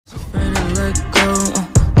let go.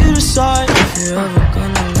 You decide if you're ever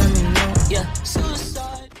gonna let me know. Yeah,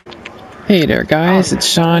 suicide. Hey there guys, it's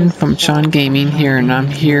Sean from Sean Gaming here, and I'm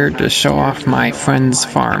here to show off my friend's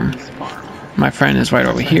farm. My friend is right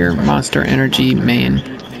over here, Monster Energy Man.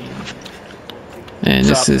 And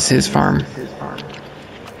this is his farm.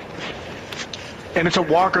 And it's a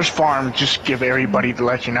Walker's farm, just give everybody to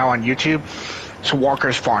let you know on YouTube. It's a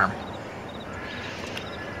Walker's farm.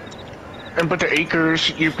 But the acres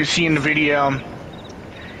you can see in the video,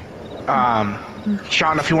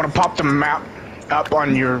 Sean, if you want to pop the map up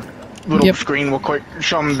on your little screen real quick,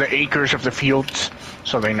 show them the acres of the fields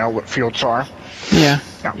so they know what fields are. Yeah.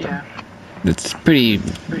 It's pretty,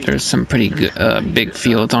 there's some pretty good, big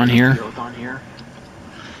fields on here.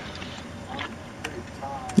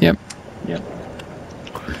 Yep.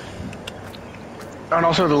 And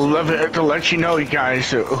also to let you know, you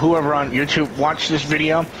guys, whoever on YouTube watch this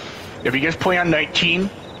video, if you guys play on 19,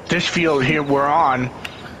 this field here we're on,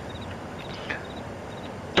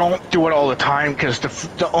 don't do it all the time because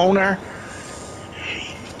the owner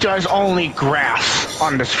does only grass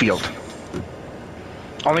on this field.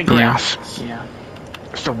 Only grass. Yeah.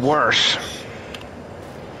 It's the worst.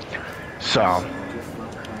 So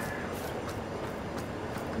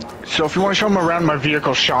if you want to show them around my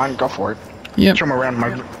vehicle, Sean, go for it. Yep. Show them around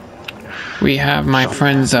my... We have my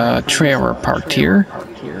friend's trailer parked here.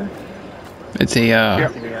 It's a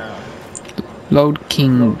Load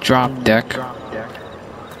King drop deck.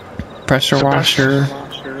 Pressure washer.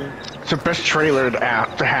 It's the best trailer to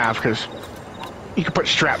have because you can put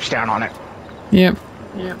straps down on it. Yep.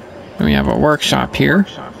 And we have a workshop here.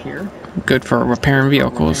 Good for repairing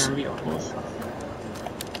vehicles.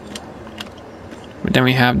 But then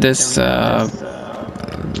we have this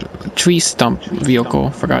tree stump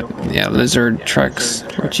vehicle. Lizard Trex,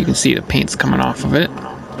 which you can see the paint's coming off of it.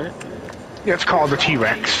 Yeah, it's called the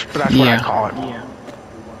T-Rex, but that's what I call it.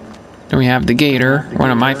 Then we have the Gator, one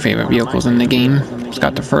of my favorite vehicles in the game. It's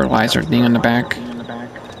got the fertilizer thing on the back.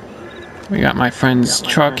 We got my friend's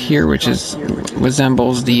truck here, which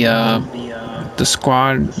resembles the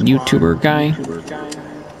Squad YouTuber guy.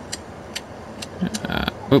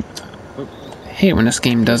 I hate when this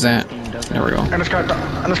game does that. There we go. And it's got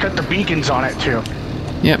the beacons on it too.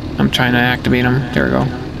 Yep, I'm trying to activate them. There we go.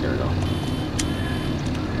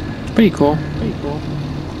 Pretty cool.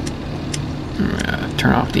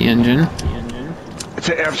 Turn off the engine. It's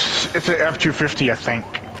an F-250, I think.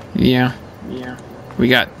 Yeah. We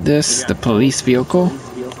got this, the police vehicle.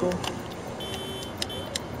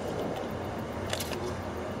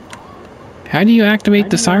 How do you activate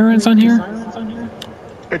the sirens on here?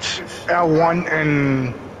 It's L1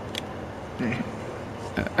 and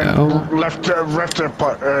left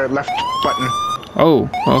button. Oh,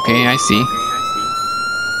 okay, I see.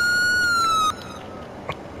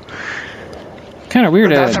 Kind of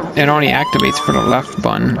weird that it only activates for the left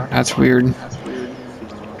button. That's weird.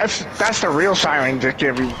 That's the real siren to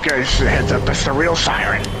give you guys a heads up. That's the real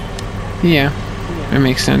siren. Yeah, that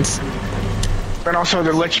makes sense. And also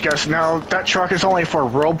to let you guys know, that truck is only for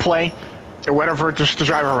role play or whatever, just to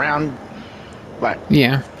drive around. But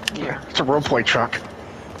yeah, it's a role play truck.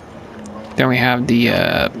 Then we have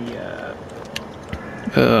the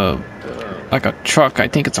like a truck. I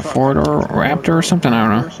think it's a Ford or Raptor or something. I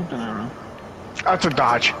don't know. That's a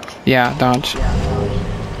Dodge. Yeah, Dodge.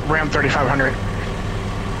 Ram 3500.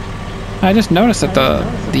 I just noticed that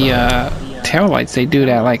the tail lights, they do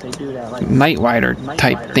that like night rider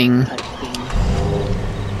type thing.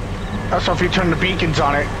 Also, if you turn the beacons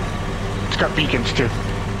on it, it's got beacons too.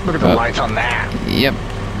 Look at the lights on that. Yep.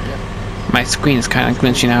 My screen is kind of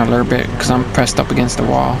glitching out a little bit because I'm pressed up against the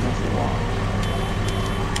wall.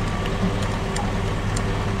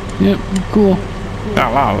 Yep, cool. Got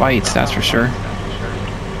a lot of lights, that's for sure.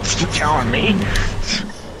 You're telling me?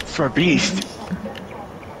 It's a beast.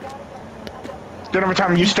 Then every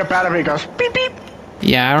time you step out of it, it goes beep beep.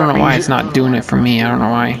 Yeah, I don't know why it's not doing it for me. I don't know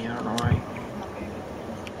why.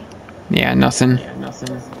 Yeah, nothing.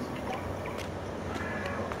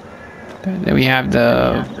 Then we have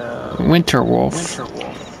the Winter Wolf.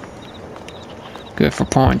 Good for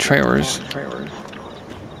pulling trailers.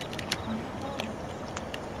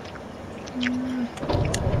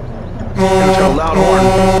 It's got a loud horn.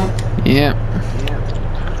 Yep.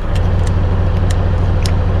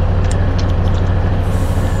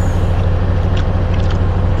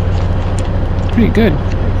 Pretty good.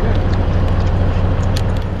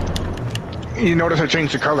 You notice I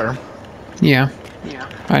changed the color. Yeah.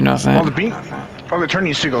 I know that. All the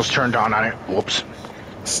turning signals turned on it. Whoops.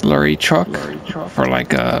 Slurry truck for like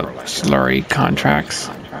slurry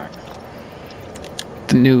contracts.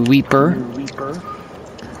 The new Reaper.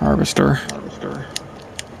 harvester.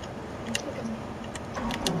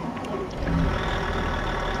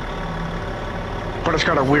 But it's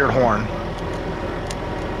got a weird horn.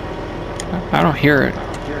 I don't hear it.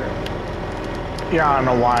 Yeah, I don't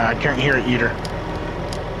know why. I can't hear it either.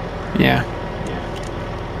 Yeah.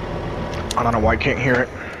 I don't know why I can't hear it.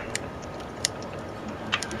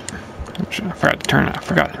 I forgot to turn it. I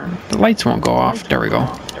forgot. The lights won't go off. There we go.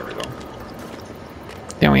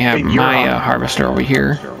 Then we have Hey, you're my on. harvester over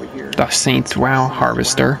here. The Saints Wow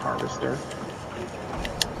harvester.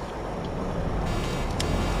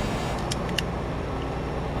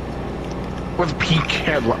 With peak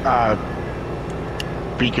head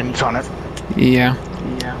beacons on it. Yeah.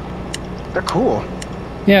 They're cool.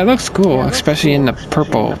 Yeah, it looks cool, especially in the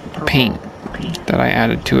purple paint that I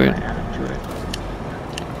added to it.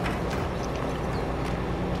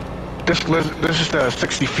 This is the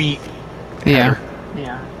 60 feet. Yeah.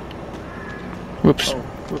 Whoops.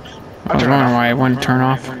 I was wondering why I wouldn't turn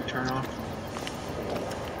off.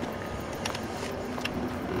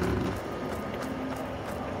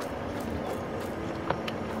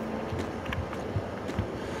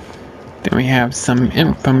 Then we have some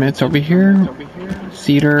implements over here.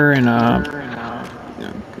 Cedar and I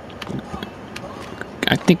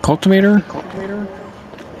think cultivator.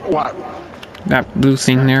 What? That blue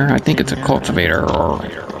thing there, I think it's a cultivator or...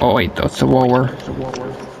 Oh wait, that's a roller.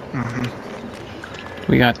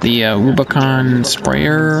 We got the Rubicon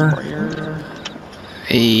sprayer.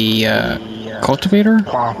 A cultivator?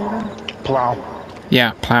 Plow.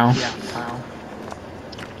 Yeah, plow.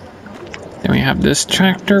 Then we have this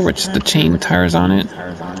tractor, which the chain tires on it.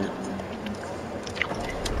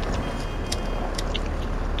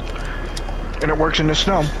 And it works in the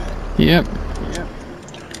snow. Yep.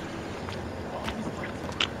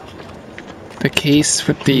 The case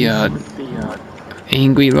with the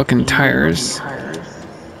angry looking tires.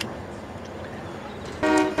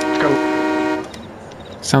 Go.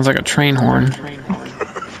 Sounds like a train horn.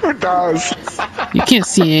 It does. You can't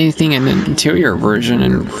see anything in the interior version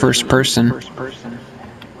in first person. What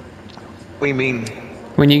do you mean?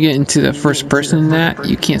 When you get into the first person in that,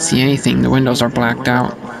 you can't see anything. The windows are blacked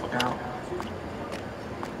out.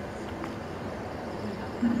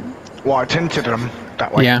 Well, I tinted them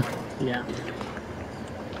that way. Yeah.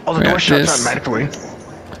 Oh, the We door got shuts this. automatically.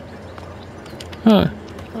 Oh.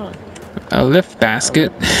 A lift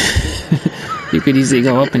basket. You could easily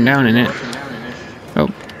go up and down in it. Oh.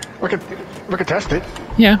 We could test it.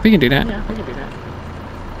 Yeah, we can do that.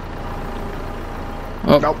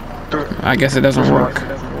 Oh, Nope. I guess it doesn't work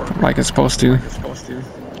like it's supposed to.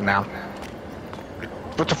 No.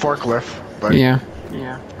 With the forklift, but Yeah.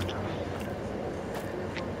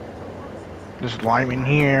 there's lime in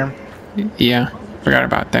here. Yeah. Forgot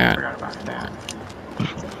about that.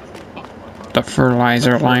 The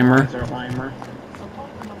fertilizer limer.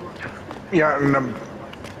 Yeah, and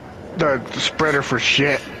the spreader for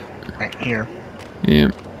shit right here. Yeah.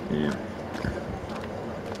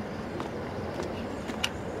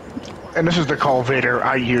 And this is the cultivator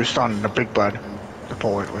I used on the Big Bud to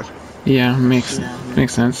pull it with. Yeah, makes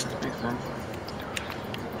sense.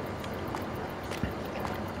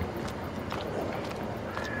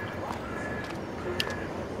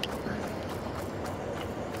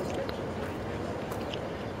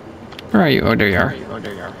 Where are you? Oh, there you are.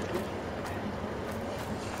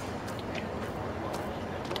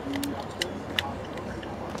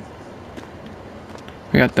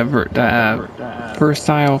 We got the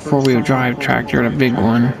Versatile four-wheel drive tractor, the big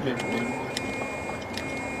one.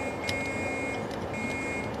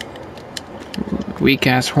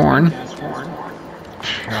 Weak-ass horn.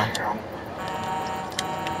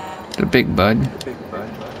 The Big Bud.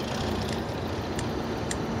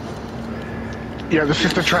 Yeah, this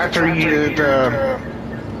is the tractor on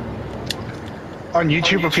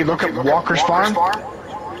YouTube. If you look at Walker's Farm,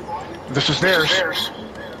 this is theirs.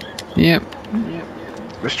 Yep.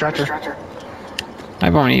 This tractor.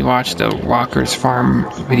 I've only watched the Walker's Farm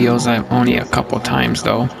videos only a couple times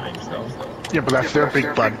though. Yeah, but that's their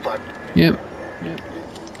Big Bud. Yep.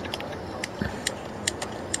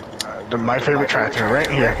 My favorite tractor right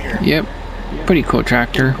here. Yep. Pretty cool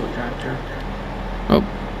tractor. Oh,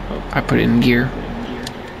 I put it in gear.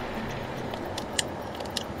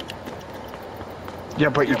 Yeah,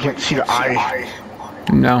 but you can't see the eye.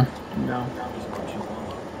 No.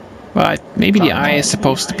 But maybe the eye is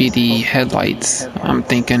supposed to be the headlights, I'm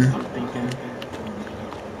thinking.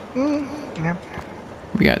 Yeah.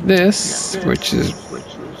 We got this, which is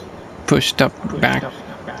pushed up back.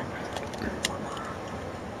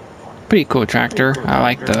 Pretty cool tractor. I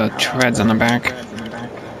like the treads on the back.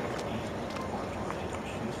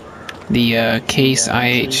 the Case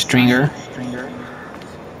IH stringer.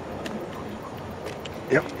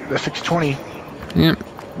 Yep, the 620. Yep.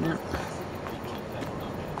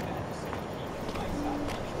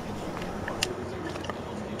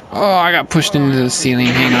 Oh, I got pushed into the ceiling.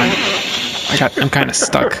 Hang on. I'm kind of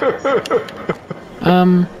stuck.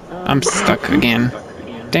 I'm stuck again.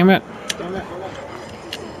 Damn it.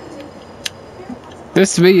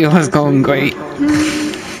 This video is going great.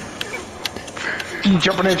 You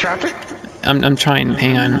jumping in traffic? I'm trying.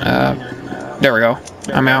 Hang on. There we go.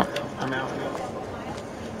 I'm out.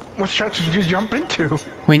 What traffic did you jump into?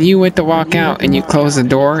 When you went to walk out and you closed the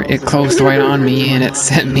door, it closed right on me and it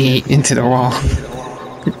sent me into the wall.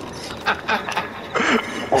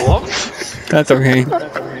 Whoops. That's okay.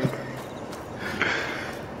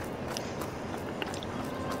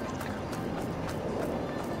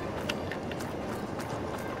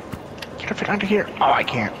 Get it out of here. Oh, I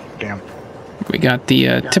can't. Damn. We got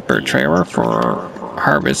the tipper trailer for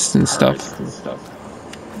harvest and stuff.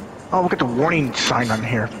 Oh, look at the warning sign on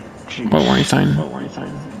here. Jeez. What warning sign?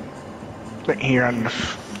 Right here on the,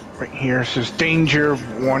 right here it says danger,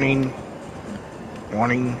 warning,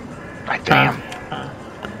 warning. Ah, damn.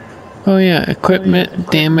 Oh yeah, equipment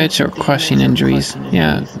damage or crushing injuries.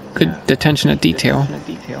 Yeah, good attention to detail.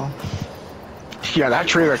 Yeah, that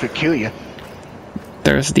trailer could kill you.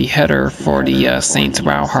 There's the header for the Saints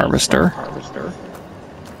Row Harvester.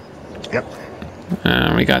 Yep.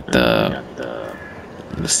 We got the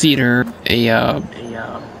cedar, a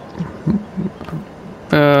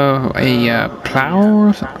plow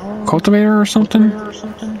or cultivator or something.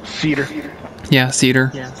 Cedar. Yeah,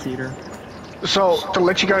 cedar. So to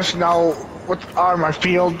let you guys know what are my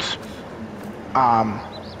fields,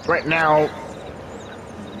 right now,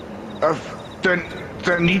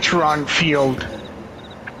 the Neutron field.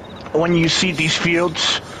 When you see these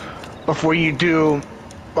fields, before you go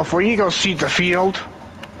see the field,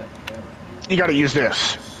 you gotta use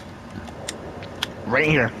this. Right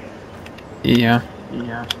here. Yeah.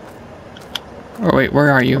 Oh wait,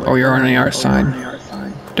 where are you? Oh, you're on the other side.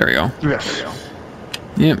 There we go. This.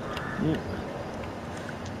 Yep.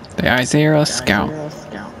 The Isaiah Scout.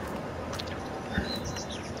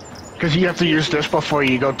 Because you have to use this before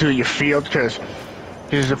you go to your field, because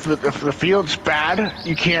if the field's bad,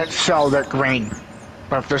 you can't sell that grain.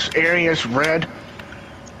 But if this area is red,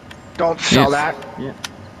 don't sell that.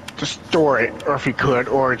 Just store it, or if you could,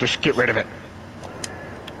 or just get rid of it.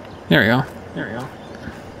 There we go.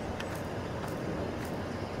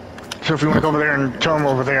 So if you want to go over there and tell them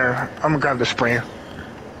over there, I'm gonna grab the sprayer.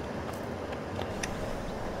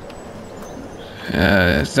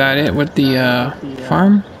 Is that it with the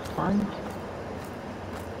farm?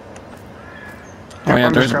 Oh yeah,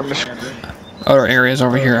 I'm there's just grabbing other areas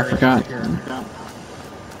over here, I forgot.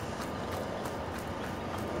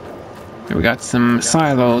 We got some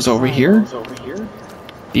silos over here.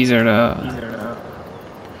 These are the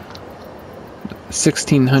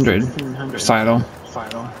 1600 silo.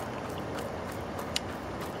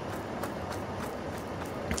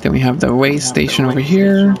 Then we have the weigh station over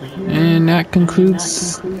here, and that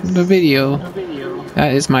concludes the video.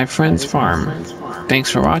 That is my friend's farm. Thanks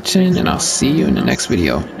for watching, and I'll see you in the next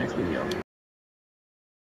video.